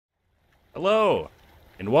Hello,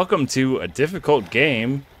 and welcome to a difficult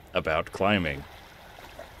game about climbing.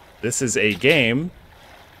 This is a game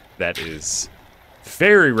that is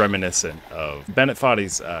very reminiscent of Bennett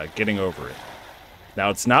Foddy's Getting Over It. Now,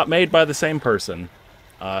 it's not made by the same person.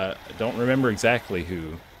 I don't remember exactly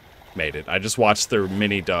who made it. I just watched their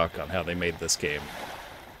mini doc on how they made this game.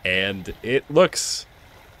 And it looks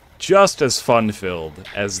just as fun-filled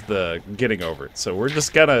as the Getting Over It. So we're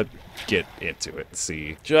just gonna get into it and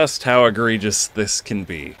see just how egregious this can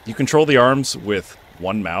be. You control the arms with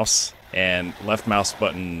one mouse and left mouse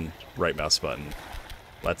button, right mouse button.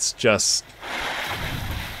 Let's just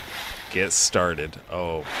get started.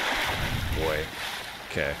 Oh boy.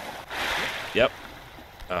 Okay. Yep.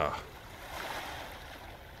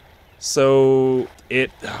 So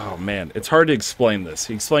oh man, it's hard to explain this.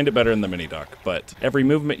 He explained it better in the mini doc, but every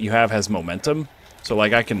movement you have has momentum. So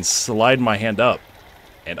like I can slide my hand up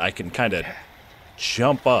and I can kind of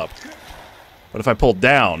jump up. But if I pull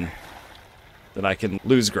down, then I can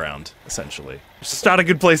lose ground, essentially. It's just not a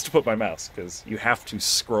good place to put my mouse because you have to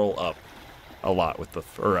scroll up a lot with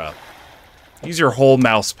the, use your whole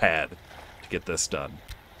mouse pad to get this done.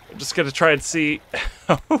 I'm just gonna try and see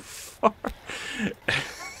how far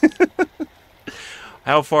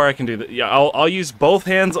how far I can do that. Yeah, I'll use both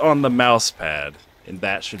hands on the mouse pad, and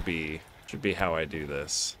that should be how I do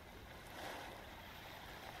this.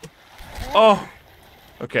 Oh,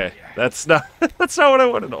 okay. That's not that's not what I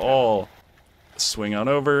wanted at all. Swing on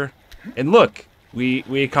over, and look, we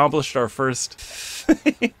accomplished our first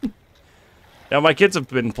thing. Now my kids have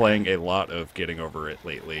been playing a lot of Getting Over It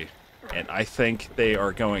lately, and I think they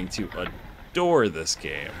are going to adore this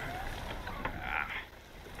game.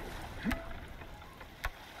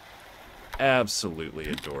 Absolutely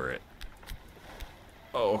adore it.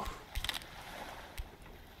 Oh.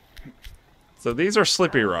 So these are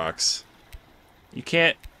slippy rocks. You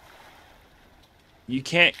can't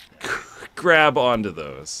grab onto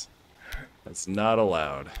those. That's not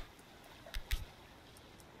allowed.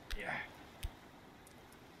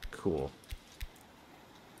 Cool.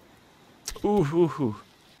 Ooh.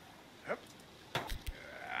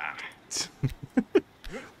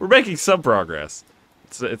 We're making some progress.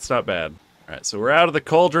 It's not bad. All right, so we're out of the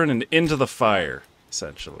cauldron and into the fire,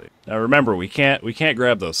 essentially. Now remember, we can't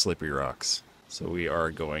grab those slippery rocks. So we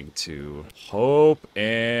are going to hope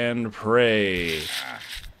and pray.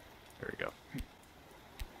 There we go.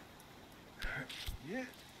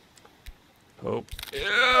 Hope.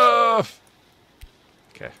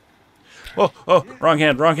 Okay. Oh, wrong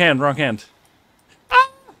hand. Ah!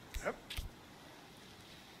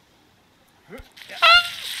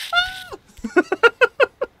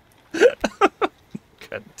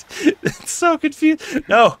 God. It's so confused.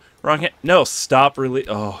 No, wrong hand. No, stop really.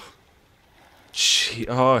 Oh. Gee.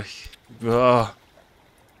 Oh.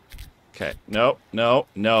 Okay. No.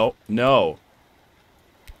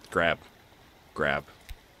 Grab.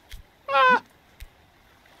 Ah.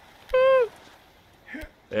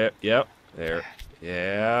 There. Yep. There.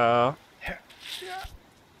 Yeah.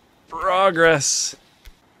 Progress.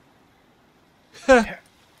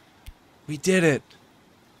 We did it.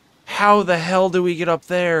 How the hell do we get up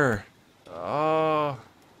there? Oh.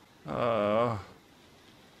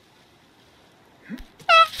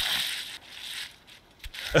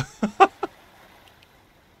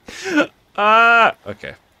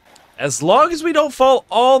 Okay. As long as we don't fall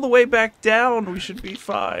all the way back down, we should be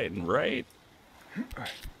fine, right?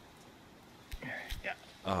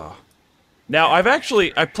 Oh. Now,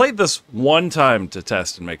 I played this one time to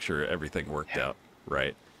test and make sure everything worked out,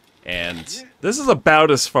 right? And this is about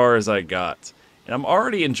as far as I got. And I'm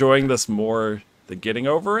already enjoying this more than Getting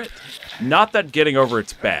Over It. Not that Getting Over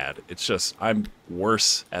It's bad. It's just I'm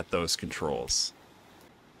worse at those controls.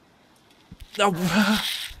 No,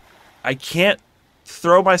 I can't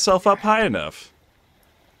throw myself up high enough.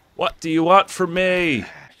 What do you want from me?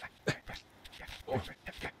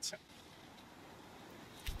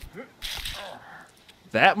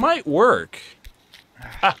 That might work.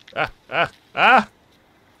 It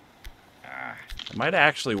might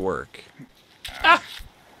actually work.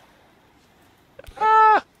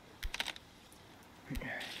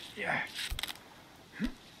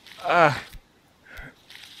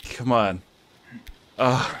 Come on.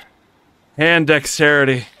 Hand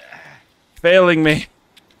dexterity. Failing me.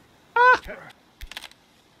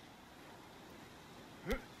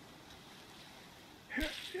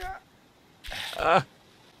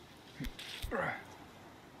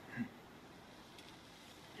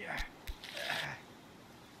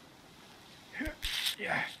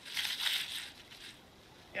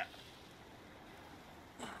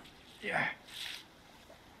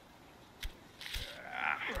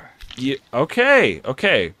 Okay,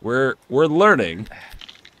 okay. We're learning.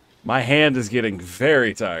 My hand is getting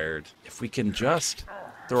very tired. If we can just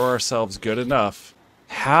throw ourselves good enough.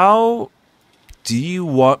 How do you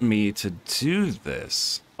want me to do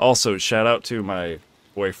this? Also, shout out to my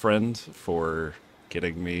boyfriend for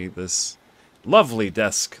getting me this lovely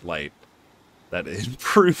desk light that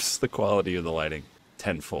improves the quality of the lighting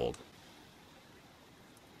tenfold.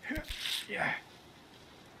 Yeah.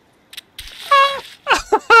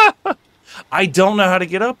 I don't know how to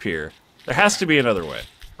get up here. There has to be another way,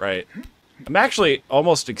 right? I'm actually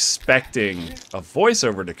almost expecting a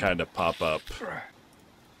voiceover to kind of pop up.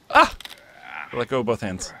 Ah! Let go of both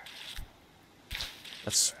hands.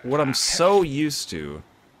 That's what I'm so used to.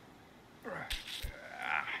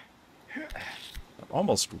 I'm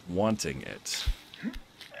almost wanting it.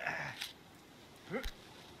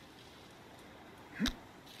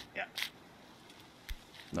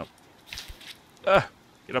 Nope.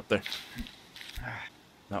 Get up there.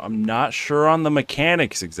 Now, I'm not sure on the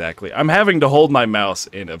mechanics exactly. I'm having to hold my mouse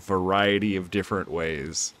in a variety of different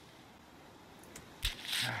ways.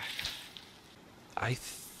 I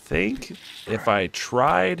think if I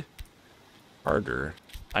tried harder,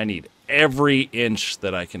 I need every inch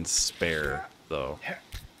that I can spare, though.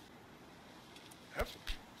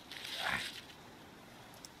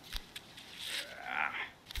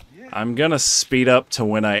 I'm gonna speed up to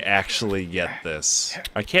when I actually get this.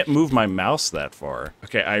 I can't move my mouse that far.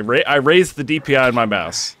 Okay, I raised the DPI on my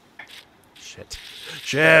mouse. Shit.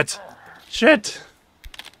 Shit. Shit.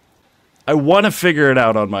 I want to figure it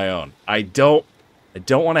out on my own. I don't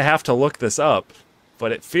want to have to look this up,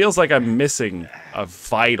 but it feels like I'm missing a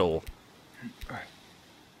vital.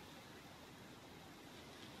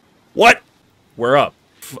 What? We're up.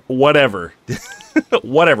 Whatever.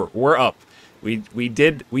 Whatever. We're up. We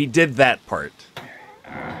did that part.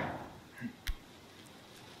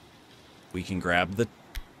 We can grab the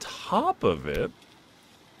top of it.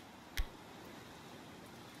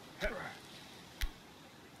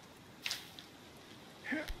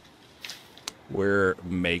 We're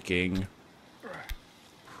making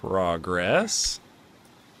progress.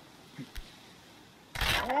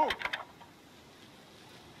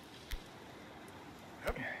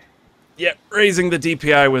 Yeah, raising the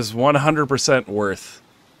DPI was 100% worth.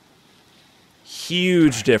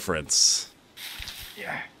 Huge difference.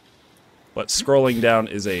 Yeah. But scrolling down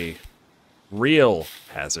is a real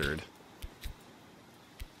hazard.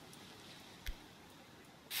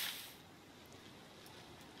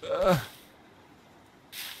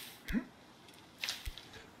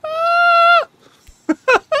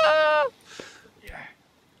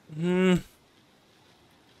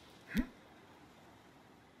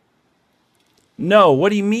 No, what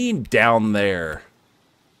do you mean down there?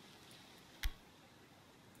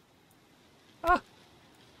 Ah.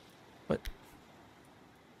 What?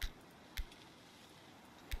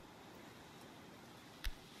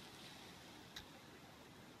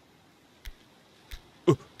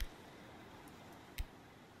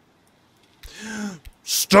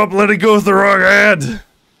 Stop letting go with the wrong hand!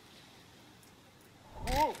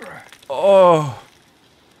 Oh.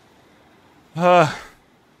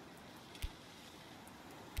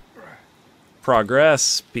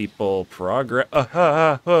 Progress, people. Progress.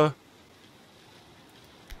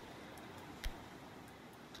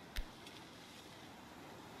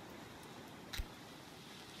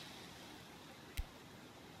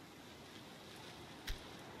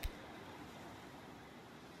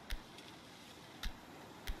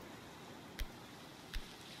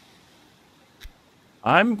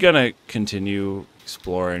 I'm gonna continue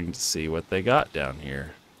exploring to see what they got down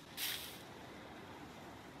here.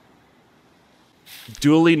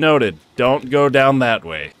 Duly noted. Don't go down that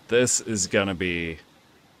way. This is gonna be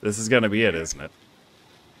it, isn't it?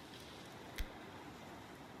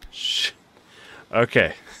 Shh.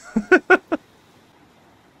 Okay.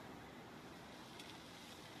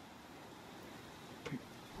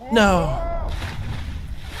 No.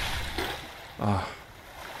 Oh.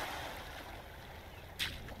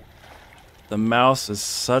 The mouse is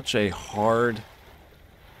such a hard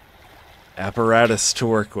apparatus to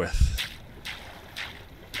work with.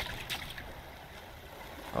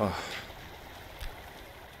 Oh.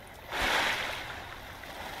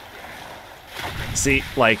 See,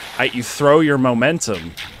 like, you throw your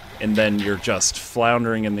momentum, and then you're just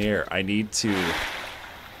floundering in the air. I need to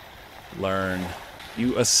learn.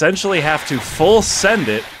 You essentially have to full send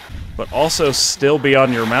it, but also still be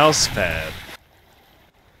on your mouse pad.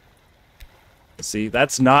 See,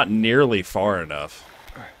 that's not nearly far enough.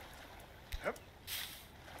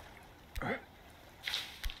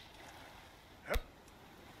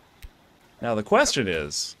 Now the question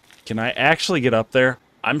is, Can I actually get up there?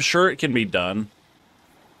 I'm sure it can be done.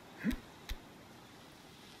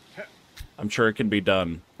 I'm sure it can be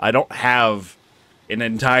done. I don't have an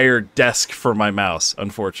entire desk for my mouse,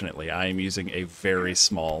 unfortunately. I am using a very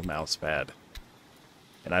small mouse pad.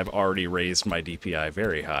 And I've already raised my DPI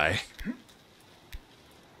very high.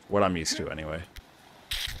 What I'm used to, anyway.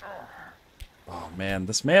 Oh, man.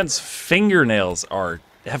 This man's fingernails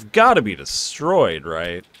have got to be destroyed,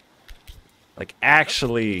 right? Like,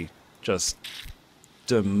 actually just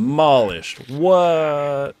demolished.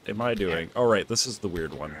 What am I doing? Oh, right. This is the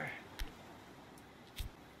weird one.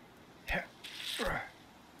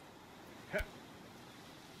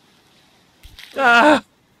 Ah!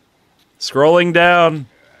 Scrolling down.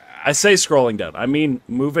 I say scrolling down. I mean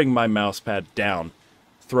moving my mouse pad down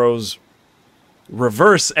throws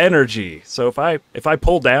reverse energy. So if I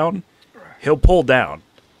pull down, he'll pull down.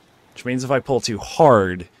 Which means if I pull too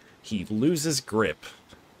hard, he loses grip.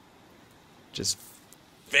 Just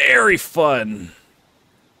very fun.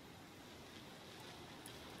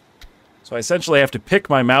 So I essentially have to pick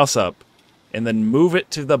my mouse up and then move it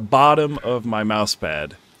to the bottom of my mouse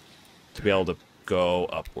pad to be able to go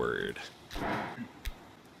upward.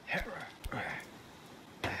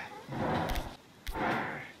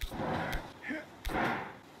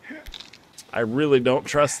 I really don't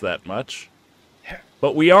trust that much.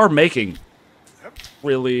 But we are making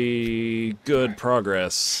really good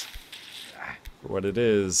progress for what it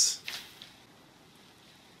is.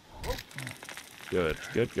 Good,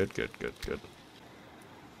 good, good, good, good, good.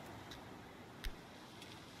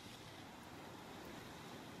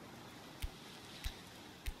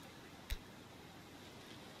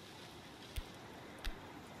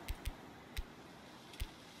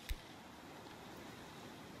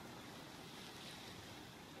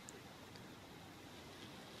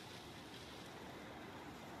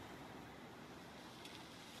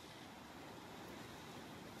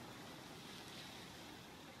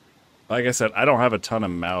 Like I said, I don't have a ton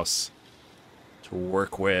of mouse to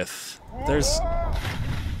work with. There's...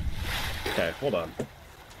 Okay, hold on.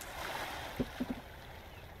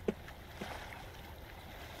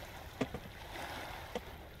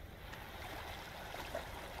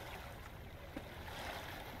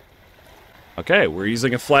 Okay, we're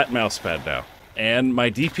using a flat mouse pad now. And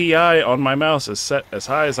my DPI on my mouse is set as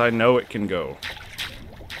high as I know it can go.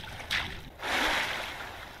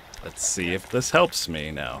 Let's see if this helps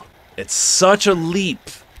me now. It's such a leap.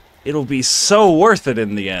 It'll be so worth it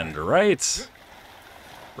in the end, right?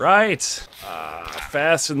 Right.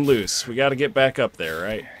 Fast and loose. We gotta get back up there,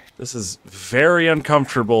 right? This is very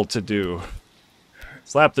uncomfortable to do.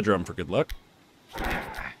 Slap the drum for good luck.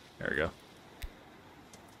 There we go.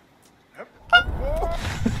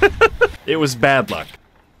 It was bad luck.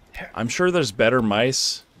 I'm sure there's better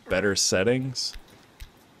mice, better settings.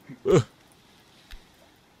 Ugh.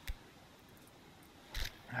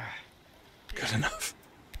 Good enough.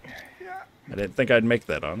 I didn't think I'd make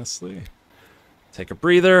that, honestly. Take a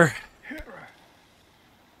breather.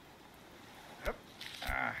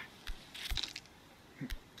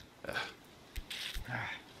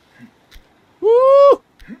 Woo!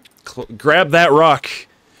 Grab that rock.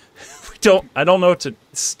 I don't know what to...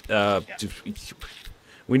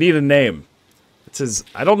 we need a name. It's his...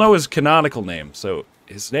 I don't know his canonical name, so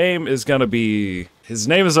his name is gonna be... His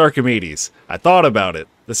name is Archimedes. I thought about it.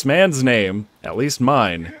 This man's name, at least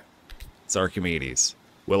mine, is Archimedes.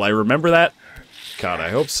 Will I remember that? God, I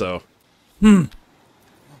hope so. No,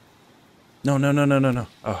 no, no, no, no, no.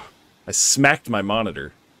 Oh, I smacked my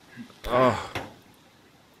monitor. Oh.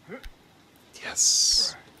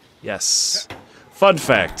 Yes. Yes. Fun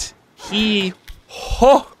fact. He...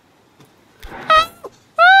 Oh!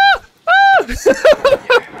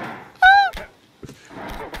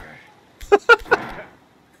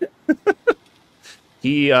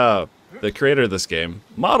 He, the creator of this game,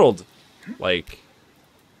 modeled, like,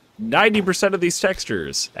 90% of these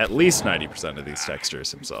textures. At least 90% of these textures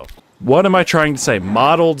himself. What am I trying to say?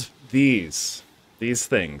 Modeled these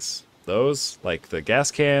things. Those, like the gas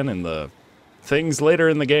can and the things later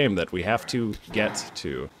in the game that we have to get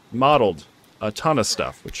to. Modeled a ton of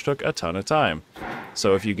stuff, which took a ton of time.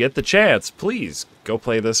 So if you get the chance, please go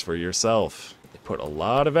play this for yourself. They put a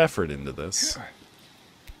lot of effort into this.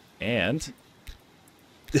 And...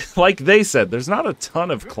 like they said, there's not a ton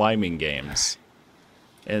of climbing games.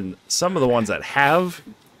 And some of the ones that have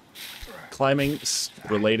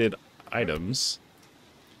climbing-related items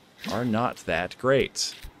are not that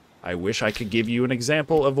great. I wish I could give you an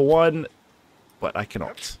example of one, but I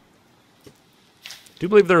cannot. I do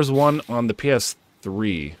believe there was one on the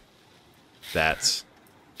PS3 that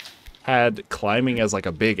had climbing as like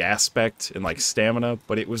a big aspect in like stamina,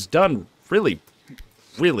 but it was done really,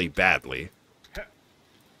 really badly.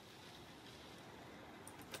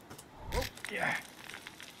 Yeah.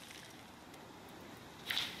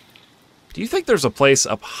 Do you think there's a place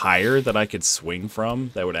up higher that I could swing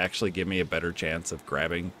from that would actually give me a better chance of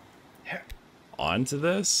grabbing onto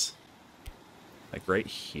this? Like right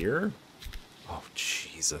here? Oh,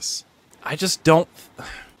 Jesus. I just don't...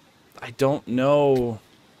 I don't know...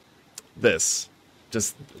 This.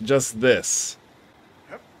 Just this.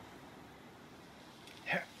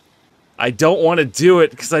 I don't want to do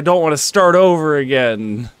it because I don't want to start over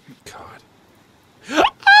again. God.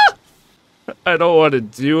 I don't want to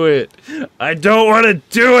do it. I don't want to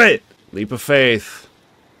do it. Leap of faith.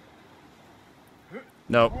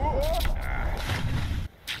 Nope.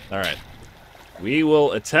 Alright. We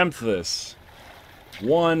will attempt this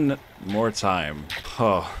one more time.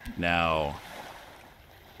 Oh, now...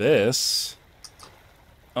 This...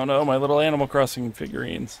 Oh no, my little Animal Crossing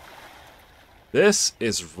figurines. This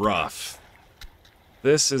is rough.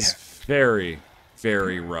 This is very,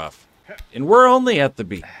 very rough. And we're only at the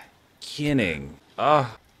beginning.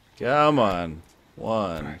 Ah, come on.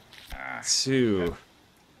 1, 2,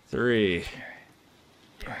 3.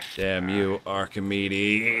 Damn you,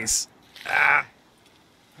 Archimedes. Ah.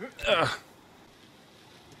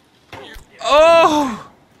 Oh!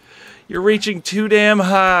 You're reaching too damn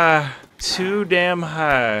high. Too damn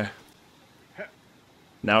high.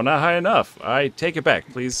 Now, not high enough. I take it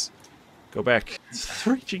back. Please go back to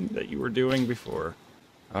the reaching that you were doing before.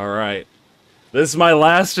 Alright. This is my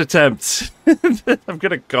last attempt. I'm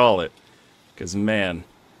gonna call it. Because, man.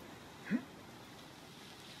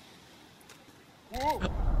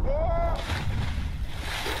 I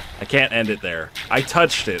can't end it there. I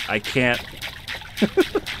touched it. I can't...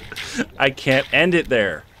 I can't end it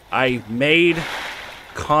there. I made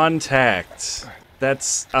contact.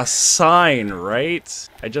 That's a sign, right?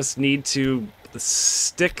 I just need to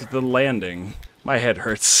stick the landing. My head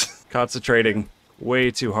hurts. Concentrating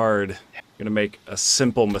way too hard. I'm gonna make a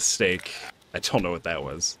simple mistake. I don't know what that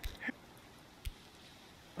was.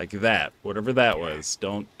 Like that. Whatever that was.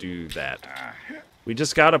 Don't do that. We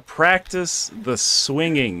just gotta practice the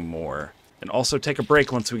swinging more. And also take a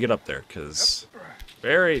break once we get up there, because...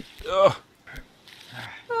 Very... Ugh.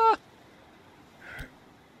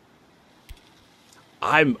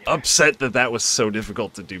 I'm upset that that was so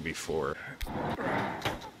difficult to do before.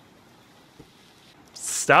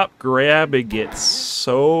 Stop grabbing it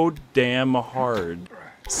so damn hard.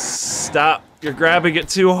 Stop. You're grabbing it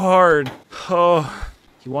too hard. Oh,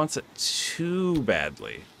 he wants it too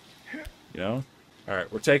badly. You know?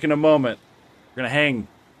 Alright, we're taking a moment. We're gonna hang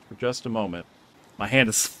for just a moment. My hand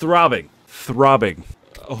is throbbing. Throbbing.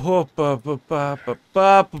 Oh, ba ba ba ba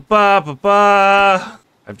ba ba ba ba.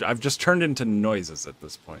 I've just turned into noises at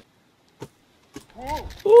this point.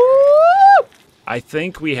 Ooh! I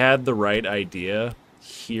think we had the right idea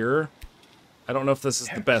here. I don't know if this is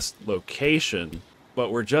the best location,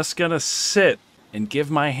 but we're just gonna sit and give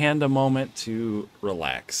my hand a moment to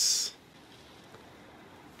relax.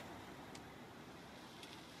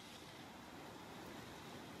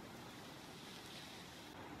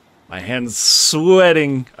 My hand's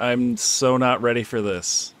sweating. I'm so not ready for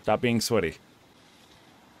this. Stop being sweaty.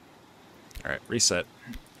 Alright, reset.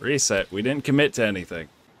 Reset. We didn't commit to anything.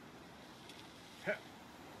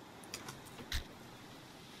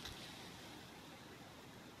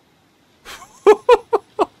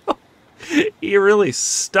 He really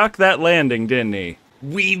stuck that landing, didn't he?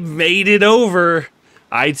 We made it over!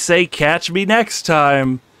 I'd say catch me next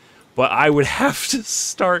time, but I would have to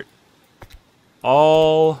start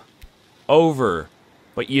all over.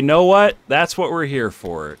 But you know what? That's what we're here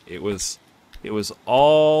for. It was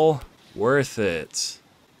all worth it.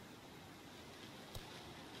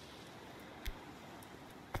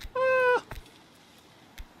 Ah.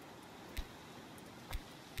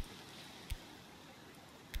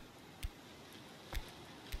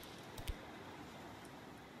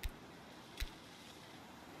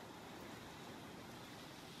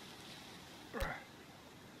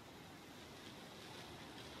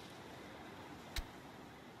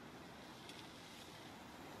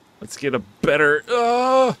 Let's get a better...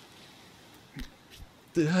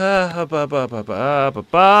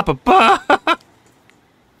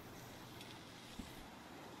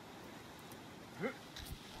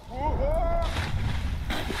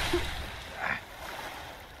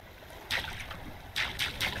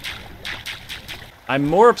 I'm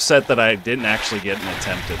more upset that I didn't actually get an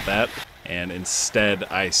attempt at that, and instead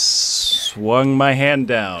I swung my hand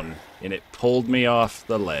down, and it pulled me off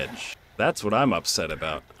the ledge. That's what I'm upset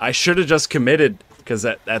about. I should have just committed, Because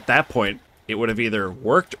at that point, it would have either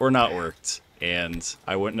worked or not worked. And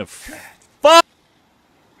I wouldn't have... Fuck!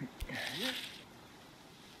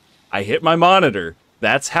 I hit my monitor.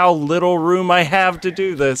 That's how little room I have to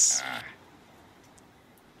do this.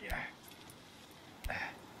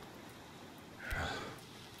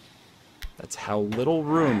 That's how little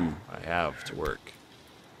room I have to work.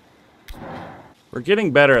 We're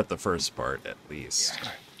getting better at the first part, at least.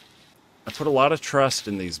 I put a lot of trust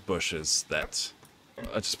in these bushes that...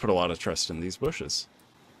 I just put a lot of trust in these bushes.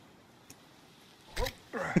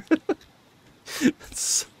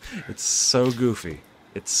 It's so goofy.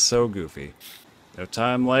 It's so goofy. No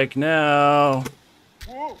time like now.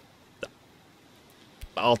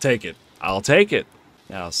 I'll take it. I'll take it.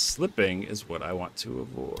 Now, slipping is what I want to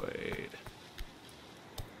avoid.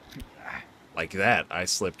 Like that. I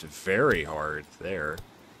slipped very hard there.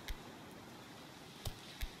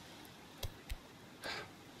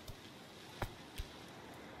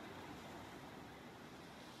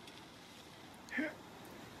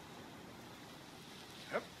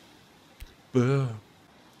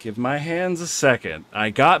 Give my hands a second. I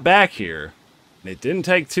got back here. And it didn't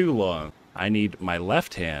take too long. I need my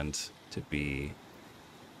left hand to be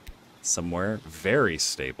somewhere very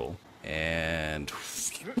stable. And...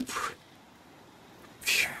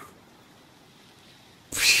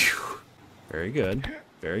 Very good.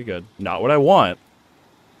 Very good. Not what I want.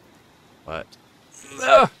 But...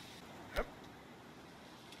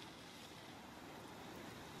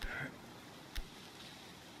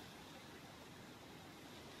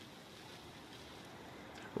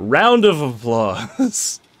 Round of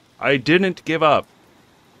applause. I didn't give up.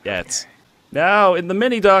 Yet. Now, in the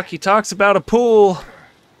mini-doc, he talks about a pool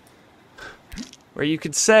where you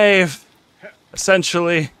could save,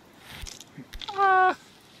 essentially.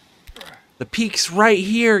 The peak's right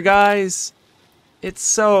here, guys. It's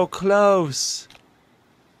so close.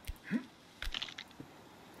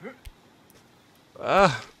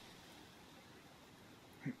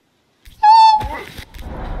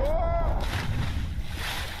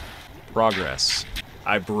 Progress.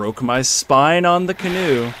 I broke my spine on the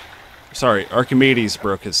canoe. Sorry, Archimedes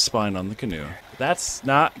broke his spine on the canoe. That's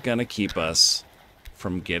not gonna keep us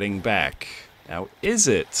from getting back. Now, is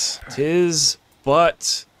it? 'Tis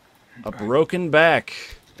but a broken back.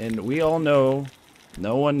 And we all know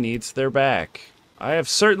no one needs their back. I have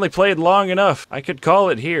certainly played long enough. I could call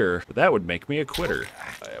it here, but that would make me a quitter.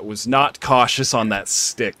 I was not cautious on that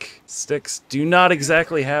stick. Sticks do not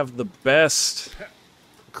exactly have the best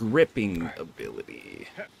gripping ability.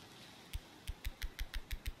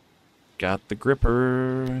 Got the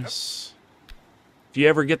grippers. If you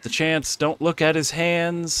ever get the chance, don't look at his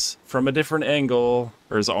hands from a different angle,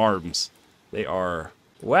 or his arms. They are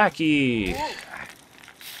wacky.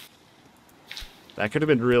 That could have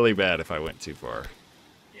been really bad if I went too far.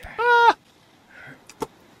 Ah!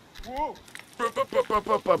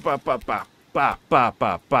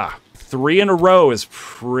 3 in a row is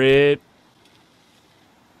pretty...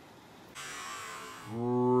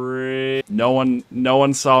 No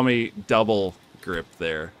one saw me double grip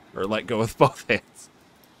there, or let go with both hands.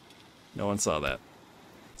 No one saw that.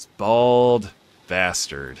 It's bald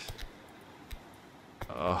bastard.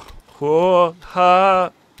 Oh,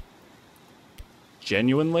 ha.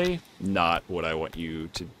 Genuinely not what I want you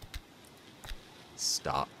to...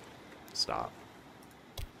 Stop. Stop.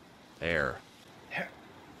 There.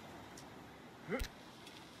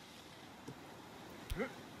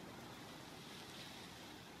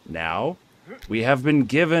 Now, we have been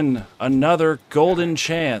given another golden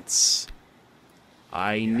chance.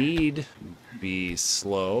 I need to be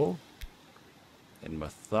slow and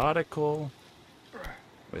methodical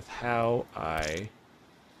with how I...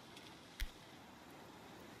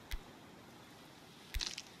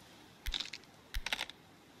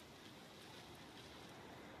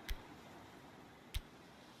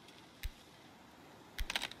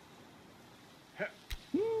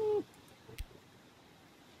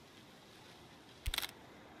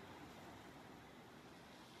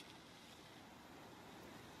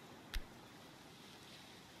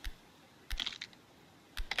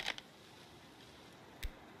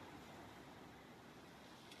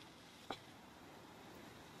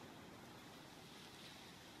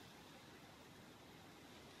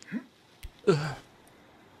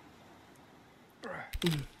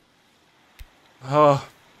 Oh.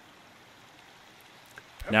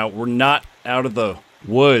 Now, we're not out of the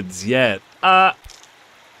woods yet. Now,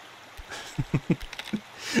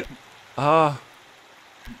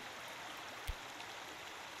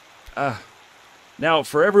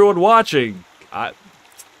 for everyone watching,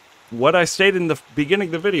 what I stated in the beginning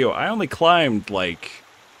of the video, I only climbed, like,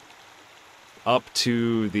 up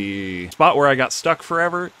to the spot where I got stuck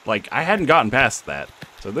forever. Like, I hadn't gotten past that.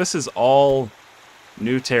 So this is all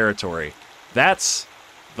new territory. That's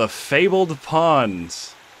the fabled pond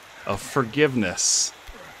of forgiveness.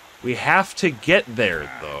 We have to get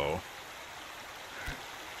there, though.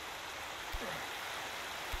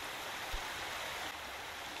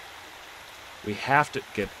 We have to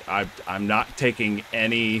get... I'm not taking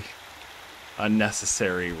any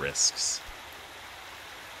unnecessary risks.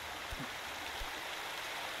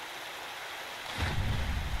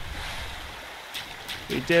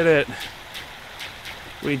 We did it.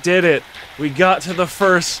 We did it. We got to the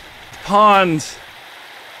first pond.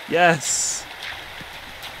 Yes.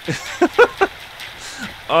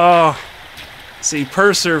 Oh. See,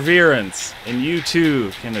 perseverance, and you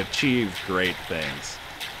too can achieve great things.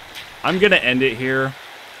 I'm going to end it here.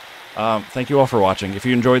 Thank you all for watching. If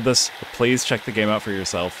you enjoyed this, please check the game out for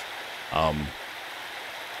yourself. And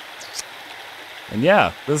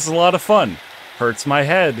yeah, this is a lot of fun. Hurts my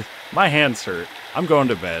head. My hands hurt. I'm going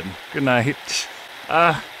to bed. Good night.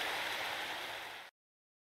 I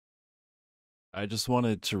just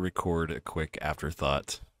wanted to record a quick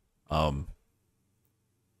afterthought. I'm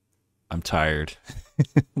tired.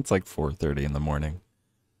 It's like 4:30 in the morning.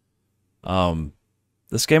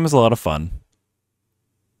 This game is a lot of fun.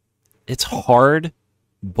 It's hard,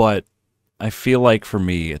 but I feel like for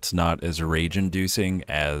me, it's not as rage-inducing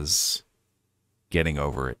as getting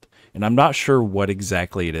over it. And I'm not sure what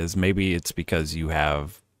exactly it is. Maybe it's because you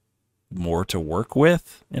have more to work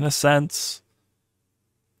with, in a sense.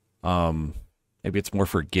 Maybe it's more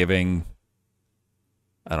forgiving.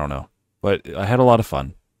 I don't know. But I had a lot of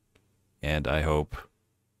fun. And I hope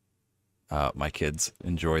my kids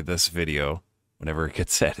enjoy this video whenever it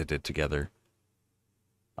gets edited together.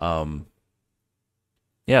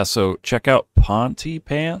 Yeah, so check out Ponty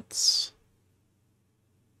Pants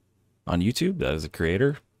on YouTube. That is a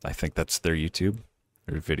creator. I think that's their YouTube.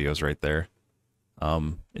 Their videos right there.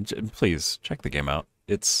 And please check the game out.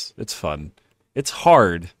 It's fun. It's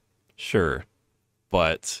hard, sure,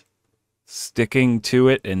 but sticking to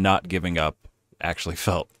it and not giving up actually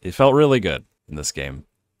felt really good in this game.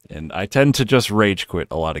 And I tend to just rage quit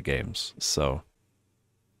a lot of games, so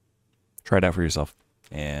try it out for yourself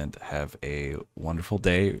and have a wonderful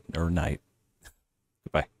day or night.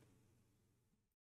 Goodbye.